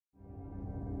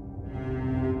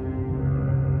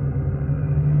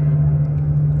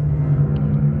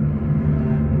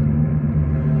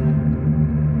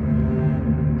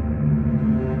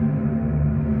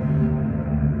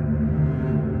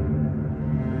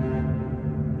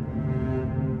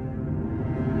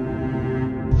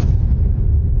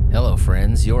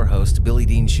friends. Your host, Billy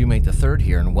Dean Shoemate III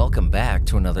here, and welcome back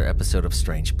to another episode of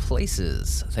Strange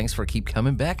Places. Thanks for keep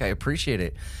coming back. I appreciate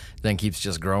it. Then keeps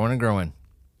just growing and growing.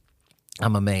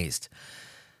 I'm amazed.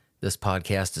 This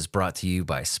podcast is brought to you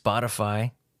by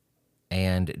Spotify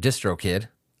and DistroKid.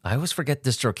 I always forget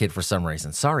DistroKid for some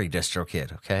reason. Sorry,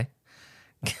 DistroKid, okay?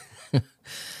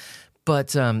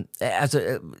 But as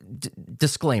a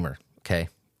disclaimer, okay,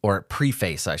 or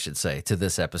preface, I should say, to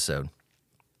this episode,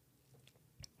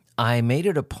 I made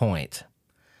it a point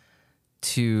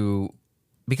to,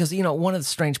 because, one of the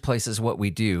strange places, what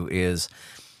we do is,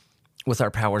 with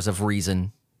our powers of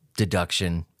reason,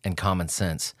 deduction, and common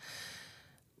sense,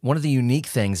 one of the unique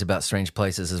things about strange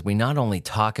places is we not only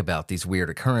talk about these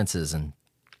weird occurrences and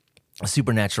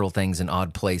supernatural things in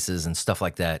odd places and stuff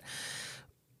like that.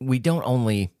 We don't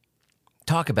only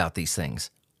talk about these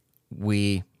things.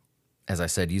 We, as I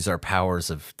said, use our powers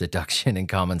of deduction and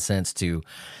common sense to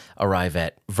arrive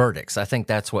at verdicts. I think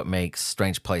that's what makes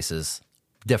Strange Places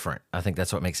different. I think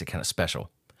that's what makes it kind of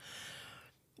special.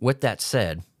 With that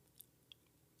said,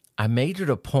 I made it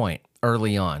a point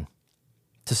early on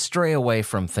to stray away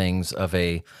from things of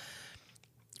a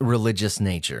religious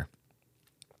nature.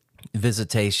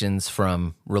 Visitations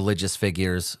from religious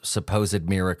figures, supposed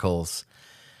miracles,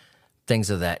 things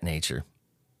of that nature.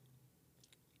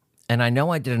 And I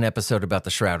know I did an episode about the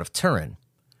Shroud of Turin,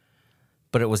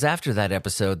 but it was after that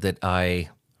episode that I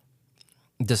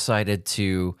decided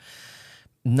to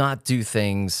not do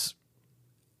things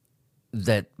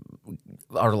that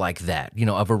are like that,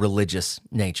 of a religious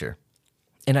nature.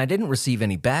 And I didn't receive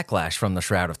any backlash from the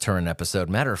Shroud of Turin episode.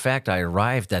 Matter of fact, I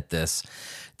arrived at this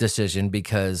decision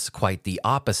because quite the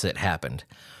opposite happened.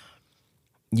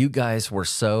 You guys were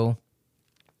so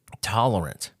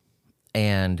tolerant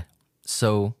and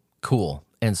so cool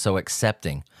and so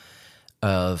accepting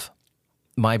of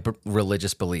my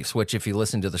religious beliefs, which if you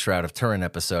listen to the Shroud of Turin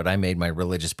episode, I made my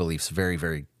religious beliefs very,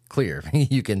 very clear.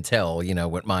 You can tell,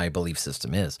 what my belief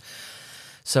system is.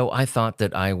 So I thought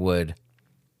that I would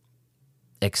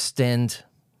extend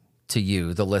to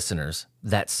you, the listeners,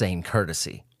 that same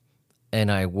courtesy. And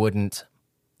I wouldn't,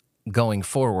 going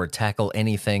forward, tackle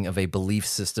anything of a belief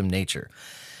system nature.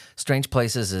 Strange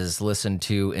Places is listened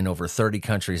to in over 30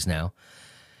 countries now.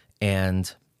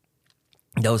 And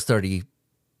those 30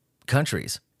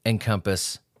 countries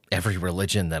encompass every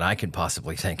religion that I could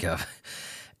possibly think of.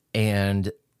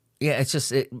 And yeah, it's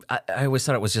just, I always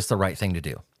thought it was just the right thing to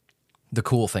do, the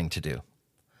cool thing to do.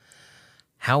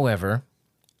 However,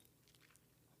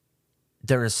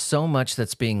 there is so much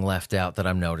that's being left out that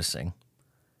I'm noticing.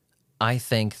 I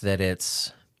think that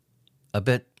it's a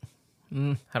bit,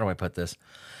 how do I put this?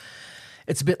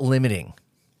 It's a bit limiting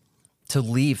to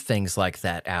leave things like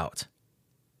that out.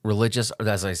 Religious,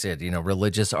 as I said,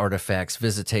 religious artifacts,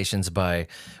 visitations by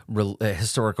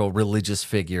historical religious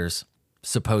figures,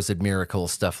 supposed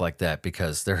miracles, stuff like that,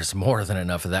 because there's more than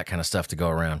enough of that kind of stuff to go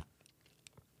around.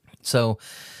 So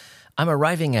I'm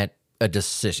arriving at a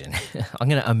decision. I'm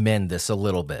going to amend this a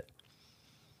little bit.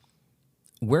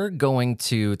 We're going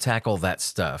to tackle that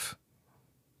stuff,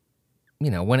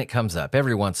 when it comes up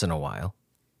every once in a while,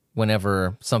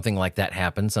 whenever something like that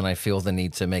happens and I feel the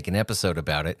need to make an episode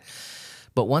about it.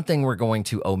 But one thing we're going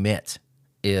to omit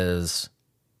is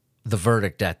the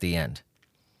verdict at the end.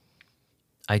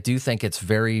 I do think it's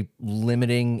very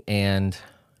limiting, and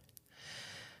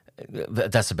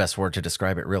that's the best word to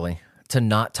describe it, really, to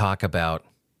not talk about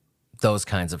those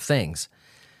kinds of things.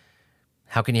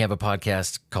 How can you have a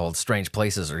podcast called Strange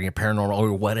Places or Paranormal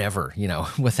or whatever,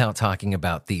 without talking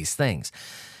about these things?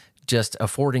 Just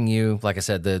affording you, like I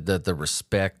said, the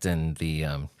respect and the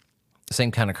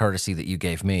same kind of courtesy that you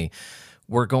gave me.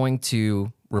 We're going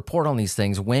to report on these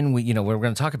things when we're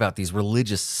going to talk about these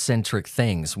religious-centric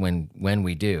things when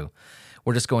we do.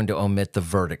 We're just going to omit the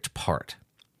verdict part.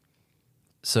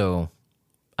 So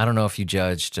I don't know if you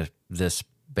judged this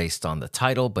based on the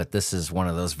title, but this is one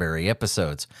of those very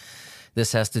episodes.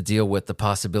 This has to deal with the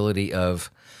possibility of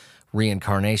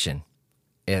reincarnation.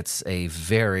 It's a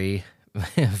very,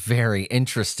 very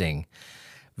interesting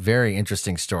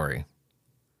story.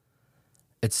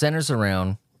 It centers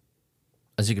around,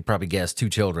 as you could probably guess, 2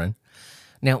 children.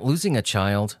 Now, losing a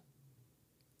child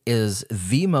is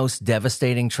the most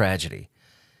devastating tragedy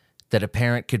that a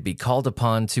parent could be called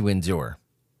upon to endure.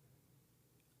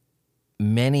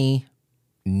 Many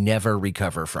never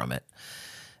recover from it,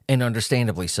 and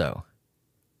understandably so.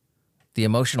 The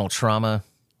emotional trauma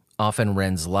often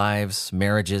rends lives,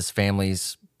 marriages,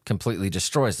 families, completely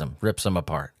destroys them, rips them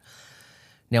apart.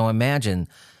 Now imagine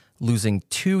losing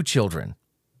 2 children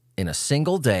in a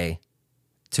single day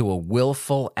to a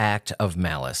willful act of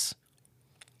malice.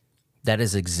 That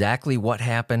is exactly what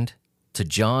happened to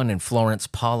John and Florence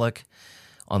Pollock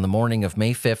on the morning of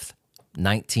May 5th,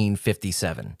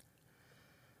 1957.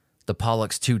 The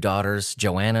Pollock's two daughters,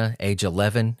 Joanna, age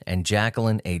 11, and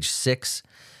Jacqueline, age 6,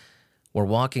 were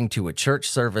walking to a church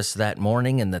service that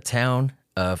morning in the town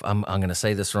of, I'm going to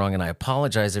say this wrong, and I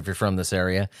apologize if you're from this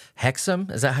area, Hexham.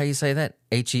 Is that how you say that?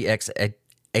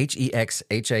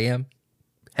 Hexham?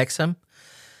 Hexham?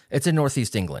 It's in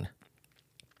northeast England.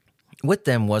 With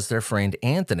them was their friend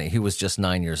Anthony, who was just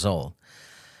 9 years old.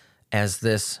 As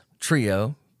this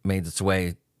trio made its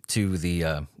way to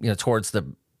the, towards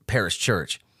the parish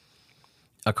church,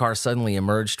 a car suddenly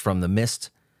emerged from the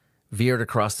mist, veered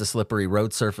across the slippery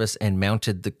road surface, and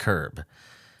mounted the curb.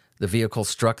 The vehicle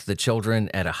struck the children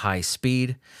at a high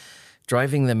speed,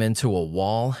 driving them into a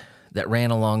wall that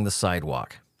ran along the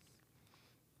sidewalk.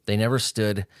 They never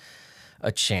stood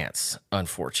a chance,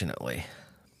 unfortunately.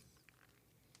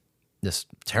 This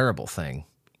terrible thing.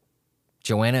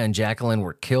 Joanna and Jacqueline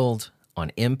were killed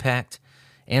on impact.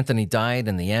 Anthony died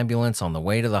in the ambulance on the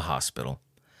way to the hospital.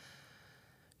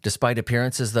 Despite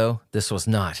appearances, though, this was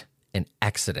not an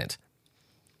accident.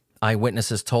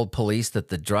 Eyewitnesses told police that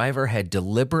the driver had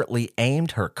deliberately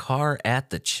aimed her car at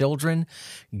the children,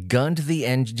 gunned the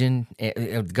engine,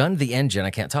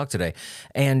 I can't talk today,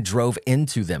 and drove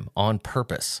into them on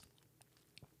purpose.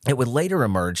 It would later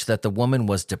emerge that the woman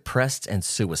was depressed and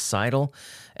suicidal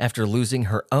after losing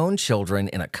her own children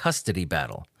in a custody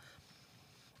battle.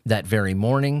 That very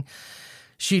morning,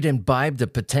 she'd imbibed a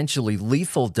potentially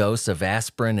lethal dose of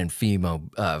aspirin and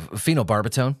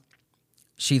phenobarbital.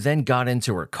 She then got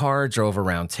into her car, drove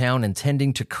around town,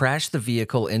 intending to crash the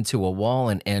vehicle into a wall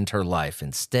and end her life.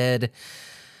 Instead,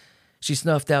 she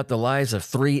snuffed out the lives of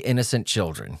 3 innocent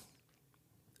children.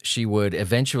 She would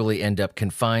eventually end up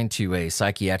confined to a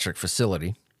psychiatric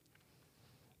facility.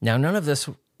 Now, none of this,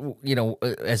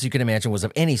 as you can imagine, was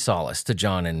of any solace to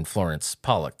John and Florence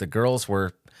Pollock. The girls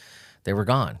were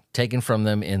gone, taken from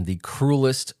them in the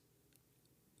cruelest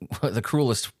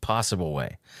possible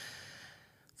way.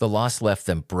 The loss left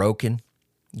them broken,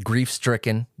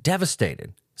 grief-stricken,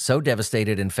 devastated. So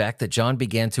devastated, in fact, that John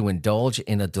began to indulge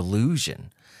in a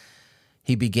delusion.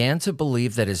 He began to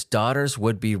believe that his daughters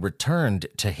would be returned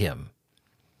to him.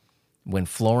 When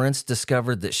Florence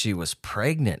discovered that she was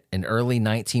pregnant in early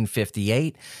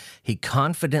 1958, he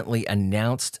confidently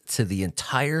announced to the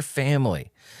entire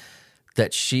family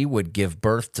that she would give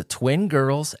birth to twin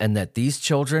girls and that these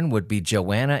children would be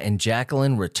Joanna and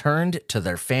Jacqueline returned to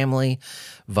their family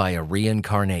via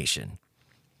reincarnation.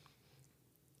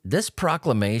 This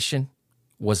proclamation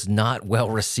was not well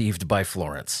received by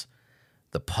Florence.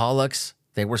 The Pollocks,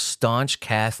 they were staunch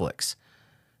Catholics.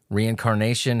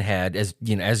 Reincarnation had, as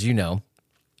you know,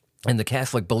 in the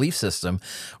Catholic belief system,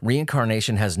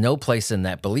 reincarnation has no place in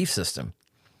that belief system.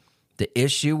 The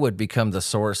issue would become the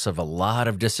source of a lot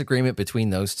of disagreement between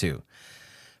those two.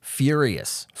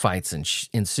 Furious fights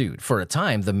ensued. For a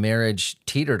time, the marriage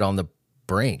teetered on the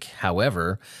brink.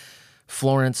 However,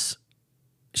 Florence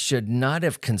should not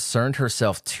have concerned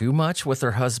herself too much with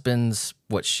her husband's,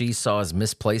 what she saw as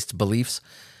misplaced beliefs.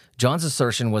 John's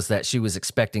assertion was that she was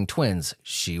expecting twins.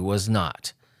 She was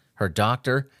not. Her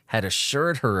doctor had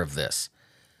assured her of this.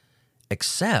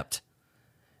 Except,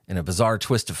 in a bizarre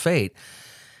twist of fate,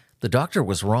 the doctor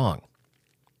was wrong.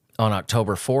 On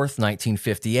October 4th,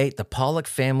 1958, the Pollock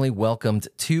family welcomed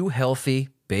 2 healthy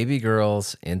baby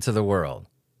girls into the world.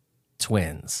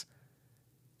 Twins.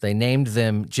 They named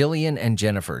them Jillian and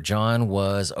Jennifer. John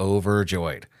was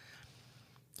overjoyed.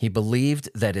 He believed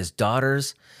that his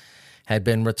daughters had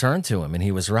been returned to him, and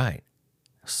he was right.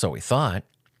 So he thought.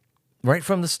 Right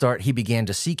from the start, he began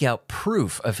to seek out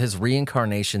proof of his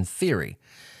reincarnation theory.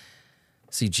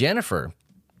 See, Jennifer,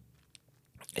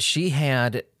 she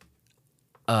had,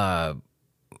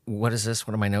 what is this?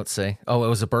 What do my notes say? Oh, it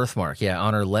was a birthmark,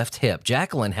 on her left hip.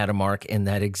 Jacqueline had a mark in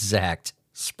that exact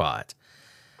spot.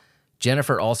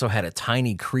 Jennifer also had a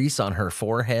tiny crease on her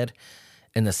forehead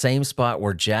in the same spot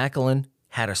where Jacqueline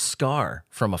had a scar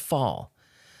from a fall.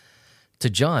 To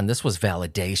John, this was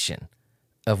validation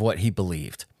of what he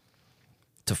believed.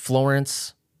 To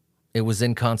Florence, it was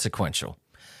inconsequential.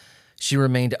 She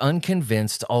remained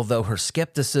unconvinced, although her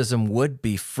skepticism would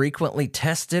be frequently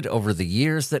tested over the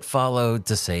years that followed,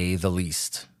 to say the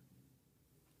least.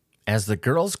 As the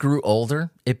girls grew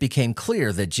older, it became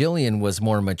clear that Jillian was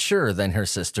more mature than her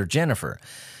sister Jennifer.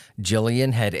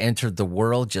 Jillian had entered the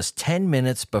world just 10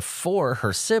 minutes before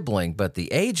her sibling, but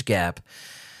the age gap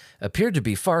appeared to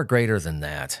be far greater than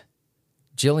that.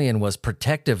 Jillian was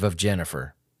protective of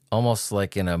Jennifer, almost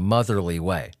like in a motherly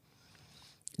way.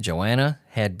 Joanna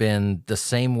had been the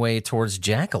same way towards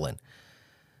Jacqueline.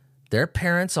 Their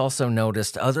parents also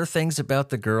noticed other things about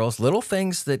the girls, little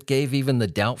things that gave even the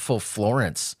doubtful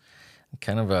Florence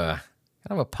kind of a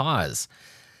pause.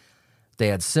 They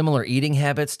had similar eating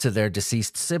habits to their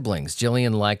deceased siblings.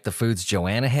 Jillian liked the foods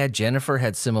Joanna had. Jennifer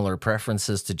had similar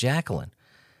preferences to Jacqueline.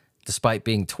 Despite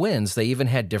being twins, they even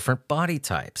had different body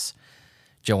types.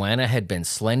 Joanna had been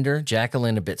slender,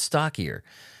 Jacqueline a bit stockier.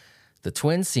 The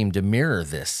twins seemed to mirror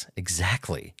this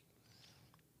exactly.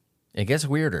 It gets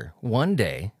weirder. One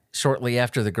day, shortly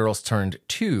after the girls turned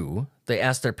 2, they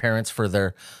asked their parents for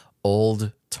their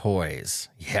old toys.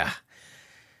 Yeah.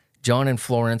 John and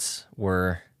Florence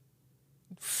were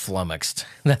flummoxed.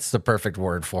 That's the perfect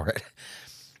word for it.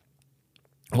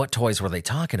 What toys were they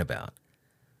talking about?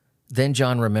 Then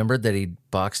John remembered that he'd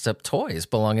boxed up toys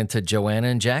belonging to Joanna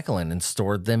and Jacqueline and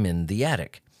stored them in the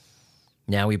attic.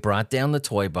 Now he brought down the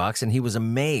toy box and he was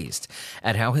amazed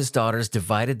at how his daughters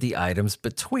divided the items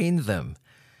between them.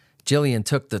 Jillian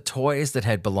took the toys that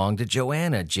had belonged to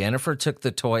Joanna. Jennifer took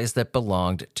the toys that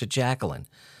belonged to Jacqueline.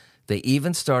 They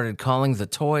even started calling the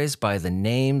toys by the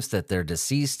names that their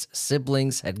deceased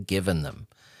siblings had given them.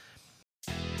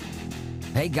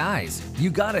 Hey guys, you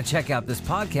gotta check out this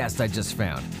podcast I just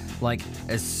found. Like,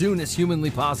 as soon as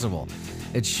humanly possible.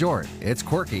 It's short, it's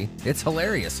quirky, it's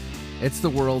hilarious. It's the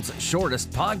world's shortest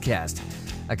podcast.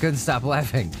 I couldn't stop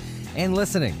laughing and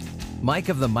listening. Mike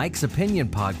of the Mike's Opinion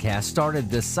podcast started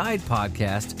this side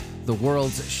podcast, the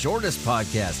world's shortest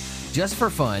podcast, just for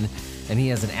fun, and he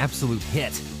has an absolute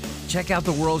hit. Check out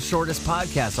the world's shortest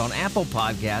podcast on Apple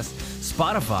Podcasts,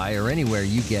 Spotify, or anywhere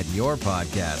you get your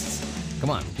podcasts.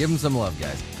 Come on, give him some love,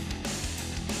 guys.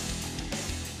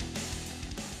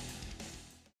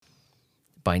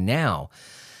 By now,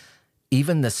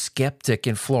 even the skeptic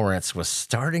in Florence was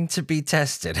starting to be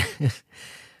tested.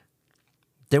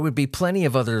 There would be plenty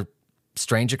of other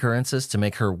strange occurrences to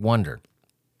make her wonder.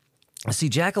 See,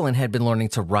 Jacqueline had been learning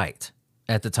to write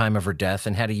at the time of her death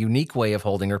and had a unique way of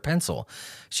holding her pencil.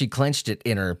 She clenched it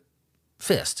in her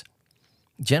fist.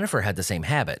 Jennifer had the same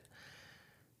habit.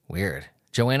 Weird.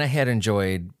 Joanna had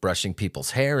enjoyed brushing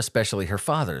people's hair, especially her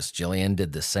father's. Jillian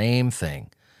did the same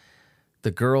thing.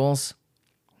 The girls,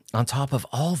 on top of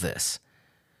all this,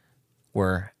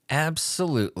 were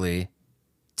absolutely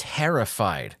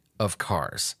terrified of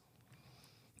cars.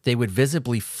 They would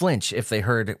visibly flinch if they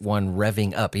heard one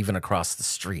revving up, even across the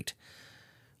street.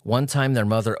 One time, their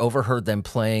mother overheard them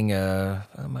playing a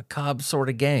macabre sort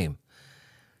of game.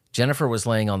 Jennifer was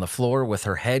laying on the floor with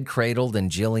her head cradled in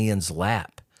Jillian's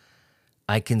lap.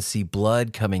 "I can see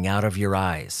blood coming out of your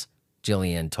eyes,"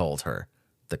 Jillian told her.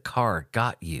 "The car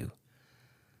got you."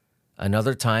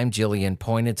 Another time, Jillian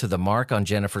pointed to the mark on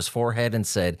Jennifer's forehead and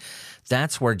said,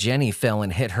 "That's where Jenny fell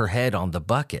and hit her head on the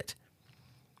bucket."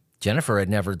 Jennifer had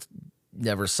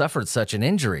never suffered such an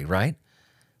injury, right?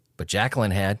 But Jacqueline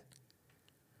had.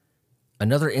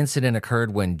 Another incident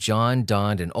occurred when John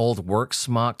donned an old work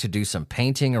smock to do some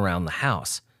painting around the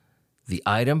house. The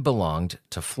item belonged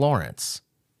to Florence.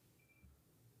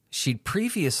 She'd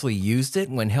previously used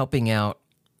it when helping out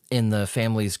in the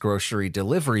family's grocery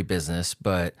delivery business,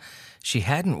 but she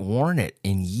hadn't worn it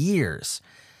in years.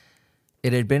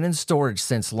 It had been in storage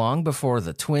since long before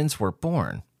the twins were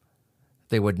born.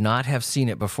 They would not have seen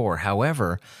it before.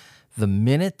 However, the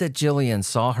minute that Jillian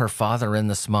saw her father in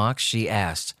the smock, she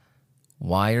asked,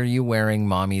 "Why are you wearing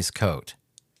Mommy's coat?"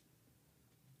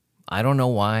 I don't know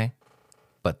why,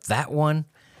 but that one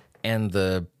and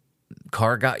the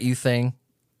car got you thing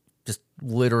just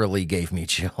literally gave me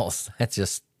chills.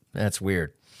 That's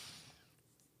weird.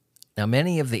 Now,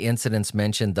 many of the incidents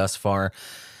mentioned thus far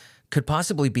could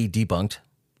possibly be debunked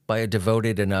by a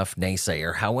devoted enough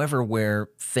naysayer. However, where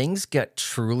things got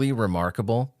truly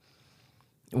remarkable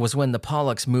was when the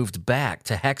Pollocks moved back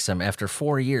to Hexham after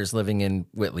 4 years living in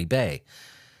Whitley Bay.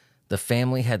 The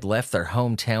family had left their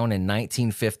hometown in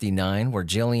 1959, where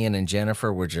Jillian and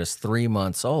Jennifer were just 3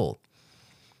 months old.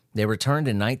 They returned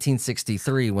in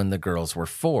 1963 when the girls were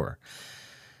 4.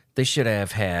 They should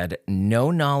have had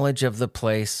no knowledge of the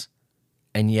place,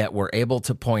 and yet were able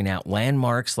to point out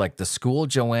landmarks like the school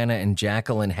Joanna and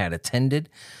Jacqueline had attended,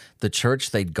 the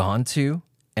church they'd gone to,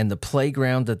 and the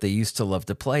playground that they used to love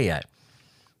to play at.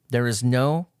 There is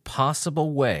no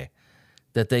possible way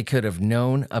that they could have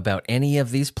known about any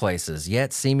of these places,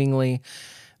 yet seemingly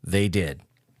they did.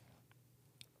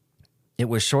 It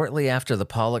was shortly after the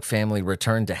Pollock family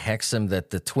returned to Hexham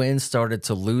that the twins started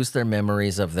to lose their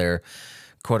memories of their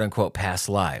quote-unquote past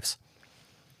lives.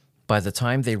 By the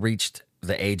time they reached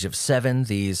the age of 7,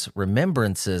 these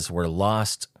remembrances were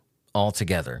lost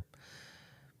altogether.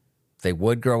 They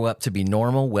would grow up to be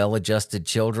normal, well-adjusted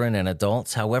children and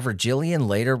adults. However, Jillian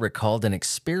later recalled an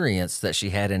experience that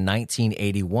she had in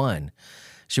 1981.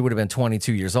 She would have been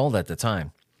 22 years old at the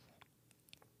time.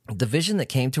 The vision that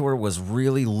came to her was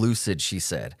really lucid, she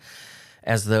said,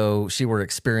 as though she were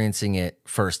experiencing it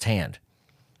firsthand.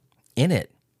 In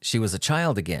it, she was a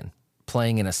child again,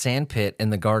 playing in a sandpit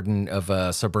in the garden of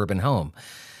a suburban home.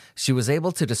 She was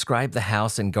able to describe the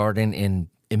house and garden in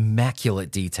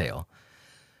immaculate detail.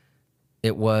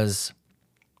 It was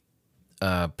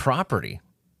a property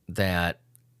that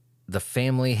the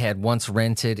family had once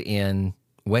rented in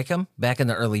Wickham back in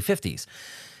the early 50s.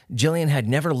 Jillian had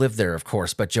never lived there, of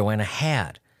course, but Joanna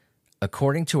had.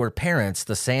 According to her parents,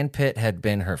 the sandpit had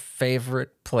been her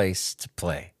favorite place to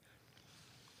play.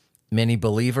 Many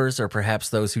believers, or perhaps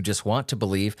those who just want to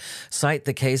believe, cite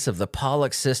the case of the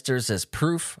Pollock sisters as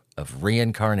proof of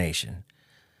reincarnation.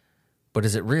 But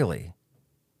is it really?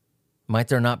 Might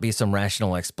there not be some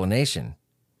rational explanation?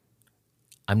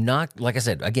 I'm not, like I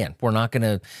said, again, we're not going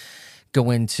to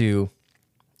go into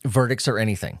verdicts or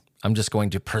anything. I'm just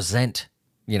going to present,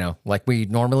 like we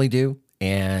normally do,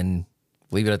 and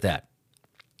leave it at that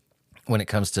when it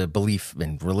comes to belief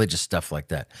and religious stuff like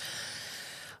that.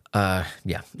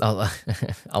 Yeah,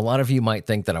 a lot of you might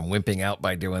think that I'm wimping out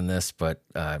by doing this, but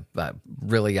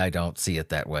really I don't see it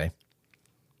that way.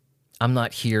 I'm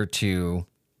not here to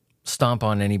stomp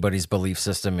on anybody's belief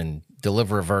system and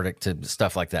deliver a verdict to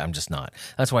stuff like that. I'm just not.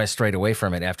 That's why I strayed away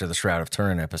from it after the Shroud of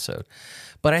Turin episode.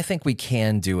 But I think we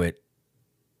can do it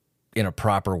in a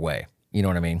proper way. You know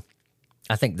what I mean?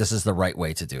 I think this is the right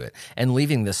way to do it. And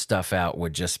leaving this stuff out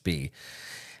would just be,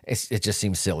 it just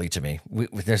seems silly to me.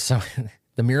 There's some,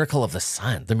 the miracle of the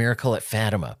sun, the miracle at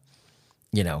Fatima,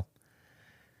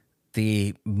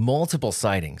 the multiple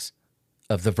sightings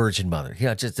of the Virgin Mother.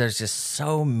 There's just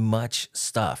so much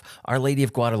stuff. Our Lady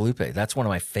of Guadalupe, that's one of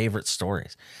my favorite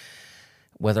stories.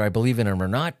 Whether I believe in them or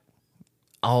not,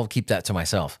 I'll keep that to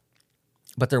myself.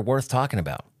 But they're worth talking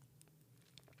about.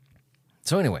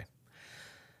 So anyway,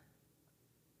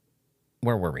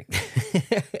 where were we?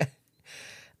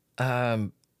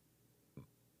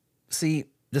 See,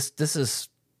 this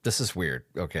is weird,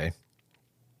 okay?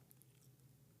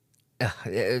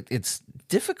 It's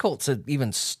difficult to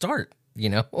even start,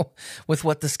 with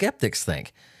what the skeptics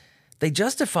think. They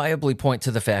justifiably point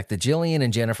to the fact that Jillian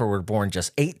and Jennifer were born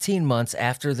just 18 months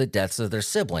after the deaths of their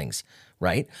siblings,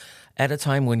 right? At a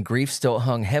time when grief still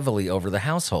hung heavily over the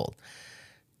household.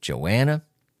 Joanna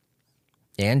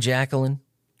and Jacqueline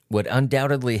would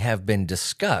undoubtedly have been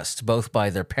discussed both by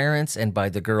their parents and by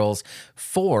the girls'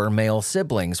 4 male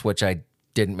siblings, which I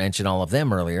didn't mention all of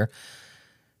them earlier.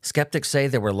 Skeptics say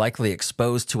they were likely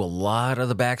exposed to a lot of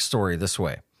the backstory this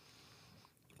way.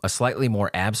 A slightly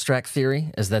more abstract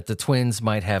theory is that the twins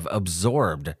might have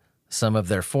absorbed some of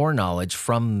their foreknowledge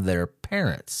from their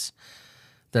parents.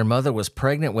 Their mother was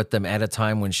pregnant with them at a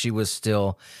time when she was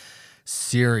still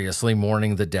seriously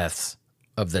mourning the deaths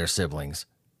of their siblings.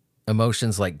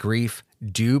 Emotions like grief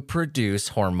do produce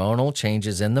hormonal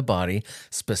changes in the body,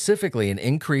 specifically an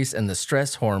increase in the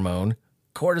stress hormone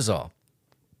cortisol.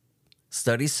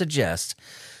 Studies suggest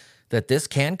that this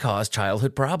can cause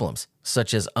childhood problems,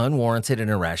 such as unwarranted and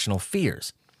irrational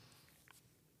fears.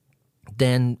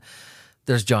 Then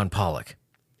there's John Pollock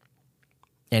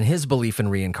and his belief in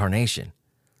reincarnation.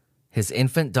 His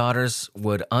infant daughters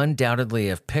would undoubtedly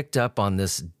have picked up on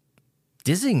this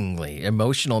dizzyingly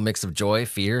emotional mix of joy,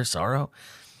 fear, sorrow.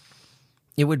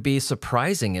 It would be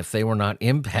surprising if they were not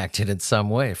impacted in some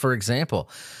way. For example,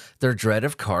 their dread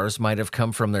of cars might have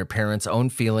come from their parents' own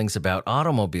feelings about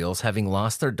automobiles, having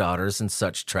lost their daughters in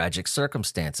such tragic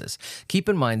circumstances. Keep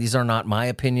in mind, these are not my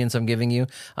opinions I'm giving you.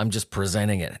 I'm just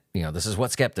presenting it. This is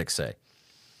what skeptics say.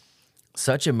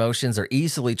 Such emotions are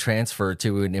easily transferred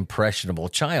to an impressionable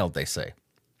child, they say.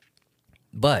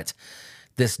 But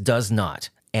this does not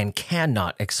and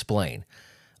cannot explain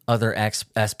other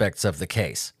aspects of the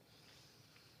case.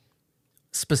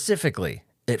 Specifically,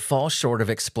 it falls short of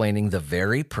explaining the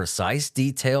very precise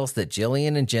details that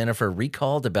Jillian and Jennifer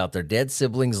recalled about their dead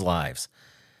siblings' lives.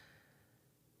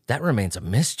 That remains a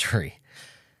mystery.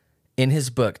 In his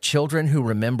book, Children Who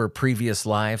Remember Previous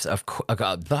Lives of...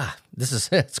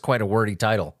 it's quite a wordy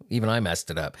title. Even I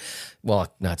messed it up.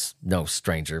 Well, that's no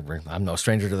stranger. I'm no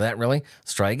stranger to that, really.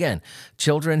 Let's try again.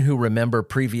 Children Who Remember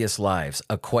Previous Lives,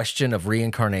 A Question of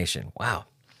Reincarnation. Wow.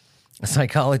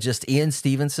 Psychologist Ian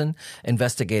Stevenson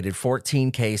investigated 14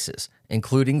 cases,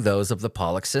 including those of the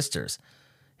Pollock sisters.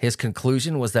 His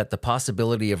conclusion was that the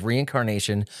possibility of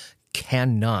reincarnation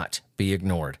cannot be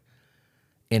ignored.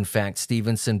 In fact,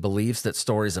 Stevenson believes that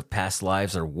stories of past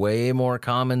lives are way more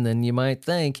common than you might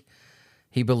think.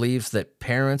 He believes that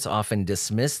parents often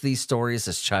dismiss these stories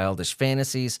as childish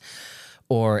fantasies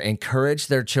or encourage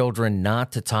their children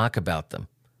not to talk about them.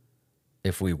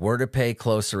 If we were to pay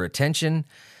closer attention,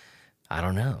 I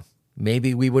don't know,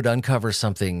 maybe we would uncover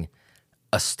something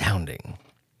astounding.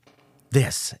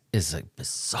 This is a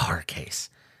bizarre case,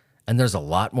 and there's a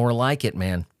lot more like it,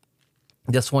 man.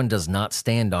 This one does not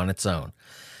stand on its own.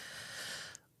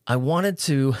 I wanted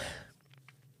to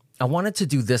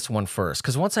do this one first,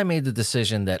 because once I made the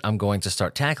decision that I'm going to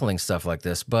start tackling stuff like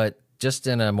this, but just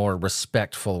in a more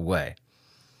respectful way,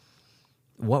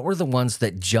 what were the ones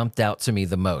that jumped out to me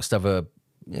the most of a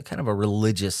kind of a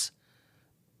religious,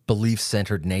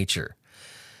 belief-centered nature?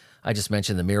 I just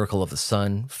mentioned the miracle of the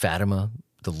sun, Fatima,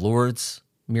 the Lourdes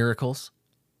miracles.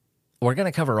 We're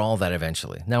going to cover all that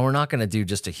eventually. Now, we're not going to do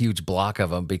just a huge block of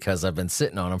them because I've been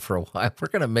sitting on them for a while. We're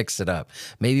going to mix it up.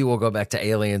 Maybe we'll go back to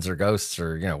aliens or ghosts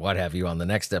or, what have you on the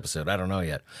next episode. I don't know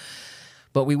yet.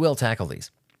 But we will tackle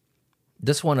these.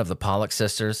 This one of the Pollock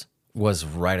sisters was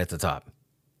right at the top.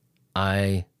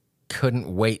 I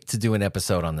couldn't wait to do an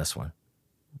episode on this one.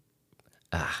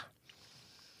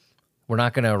 We're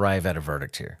not going to arrive at a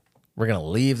verdict here. We're going to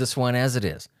leave this one as it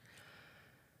is.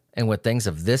 And with things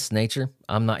of this nature,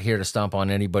 I'm not here to stomp on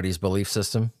anybody's belief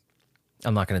system.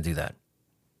 I'm not going to do that.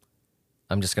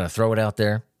 I'm just going to throw it out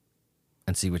there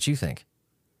and see what you think.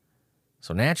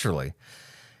 So naturally,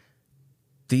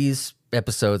 these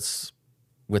episodes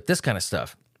with this kind of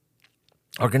stuff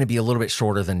are going to be a little bit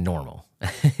shorter than normal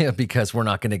because we're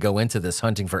not going to go into this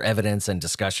hunting for evidence and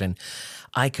discussion.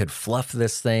 I could fluff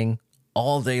this thing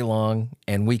all day long,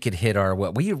 and we could hit our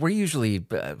we're usually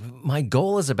my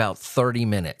goal is about 30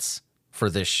 minutes for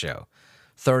this show.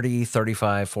 30,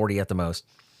 35, 40 at the most.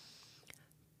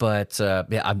 But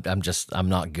I'm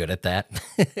not good at that.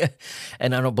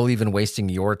 And I don't believe in wasting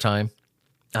your time.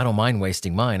 I don't mind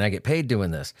wasting mine. I get paid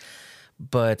doing this.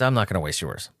 But I'm not going to waste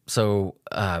yours. So,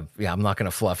 I'm not going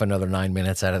to fluff another 9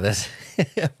 minutes out of this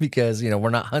because, we're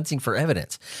not hunting for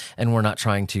evidence and we're not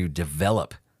trying to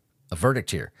develop a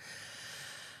verdict here.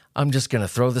 I'm just going to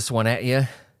throw this one at you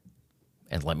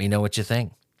and let me know what you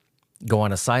think. Go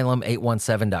on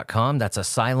asylum817.com. That's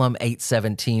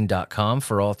asylum817.com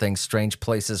for all things Strange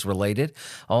Places related.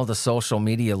 All the social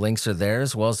media links are there,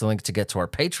 as well as the link to get to our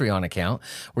Patreon account,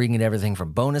 where you can get everything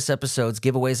from bonus episodes,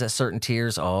 giveaways at certain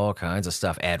tiers, all kinds of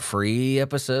stuff. Ad-free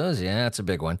episodes. Yeah, that's a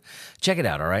big one. Check it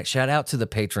out, all right? Shout out to the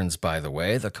patrons, by the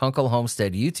way. The Kunkel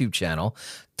Homestead YouTube channel,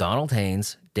 Donald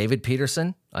Haynes, David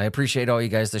Peterson. I appreciate all you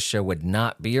guys. This show would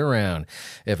not be around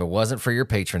if it wasn't for your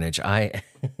patronage. I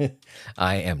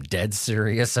am dead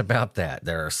serious about that.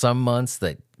 There are some months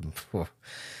that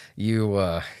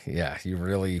you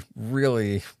really,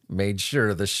 really made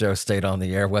sure the show stayed on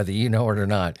the air, whether you know it or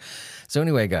not. So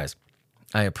anyway, guys,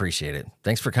 I appreciate it.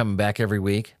 Thanks for coming back every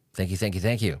week. Thank you, thank you,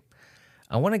 thank you.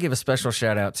 I want to give a special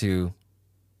shout out to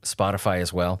Spotify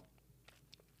as well.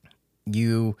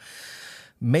 You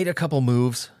made a couple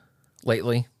moves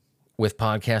lately with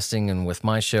podcasting and with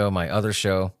my show, my other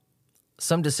show.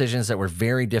 Some decisions that were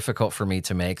very difficult for me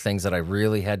to make, things that I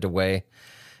really had to weigh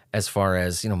as far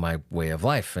as, my way of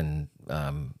life and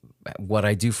what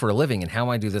I do for a living and how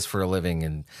I do this for a living.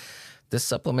 And this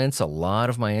supplements a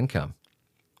lot of my income.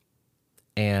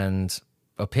 And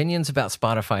opinions about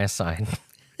Spotify aside,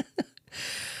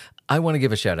 I want to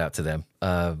give a shout out to them.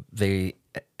 They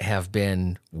have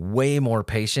been way more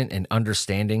patient and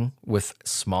understanding with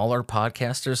smaller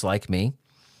podcasters like me.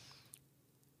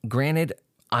 Granted,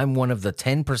 I'm one of the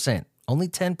 10%, only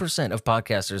 10% of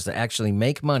podcasters that actually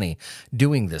make money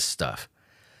doing this stuff.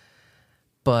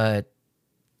 But,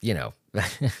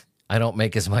 I don't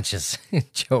make as much as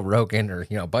Joe Rogan or,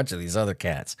 a bunch of these other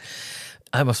cats.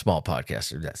 I'm a small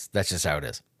podcaster. That's just how it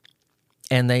is.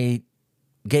 And they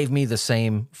gave me the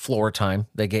same floor time.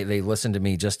 They listen to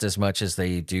me just as much as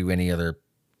they do any other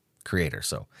creator.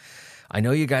 So I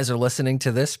know you guys are listening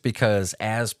to this because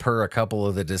as per a couple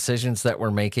of the decisions that we're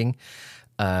making,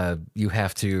 you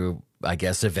have to, I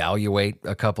guess, evaluate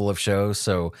a couple of shows.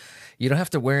 So you don't have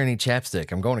to wear any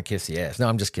chapstick. I'm going to kiss the ass. No,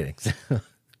 I'm just kidding.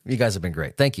 You guys have been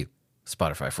great. Thank you,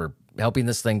 Spotify, for helping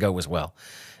this thing go as well.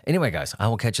 Anyway, guys, I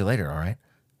will catch you later, all right?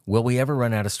 Will we ever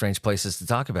run out of strange places to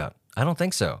talk about? I don't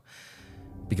think so.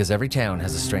 Because every town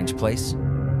has a strange place,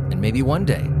 and maybe one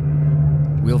day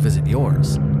we'll visit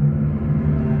yours.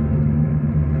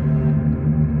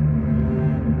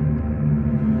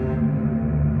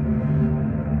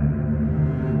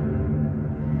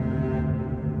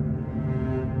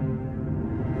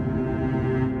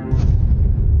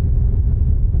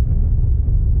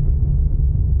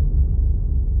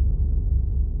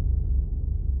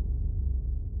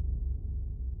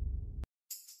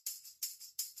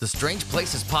 The Strange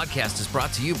Places podcast is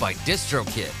brought to you by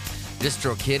DistroKid.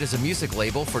 DistroKid is a music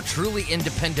label for truly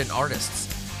independent artists.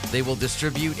 They will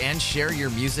distribute and share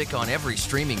your music on every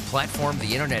streaming platform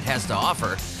the internet has to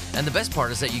offer. And the best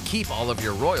part is that you keep all of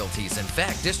your royalties. In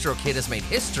fact, DistroKid has made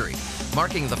history,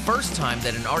 marking the first time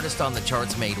that an artist on the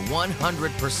charts made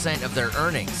 100% of their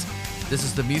earnings. This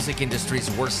is the music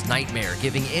industry's worst nightmare,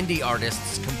 giving indie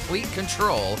artists complete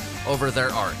control over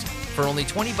their art. For only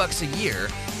 $20 a year,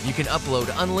 you can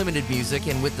upload unlimited music,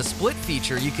 and with the split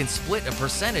feature, you can split a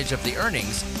percentage of the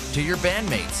earnings to your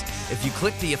bandmates. If you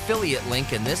click the affiliate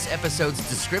link in this episode's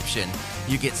description,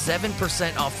 you get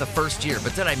 7% off the first year.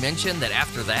 But did I mention that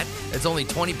after that, it's only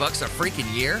 $20 a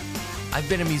freaking year? I've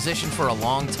been a musician for a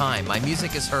long time. My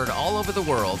music is heard all over the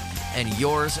world, and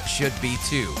yours should be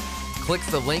too. Click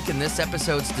the link in this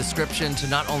episode's description to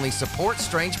not only support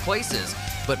Strange Places,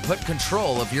 but put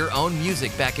control of your own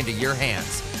music back into your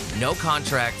hands. No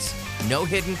contracts, no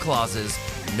hidden clauses,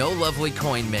 no lovely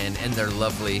coin men and their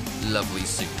lovely, lovely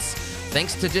suits.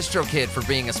 Thanks to DistroKid for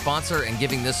being a sponsor and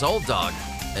giving this old dog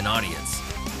an audience.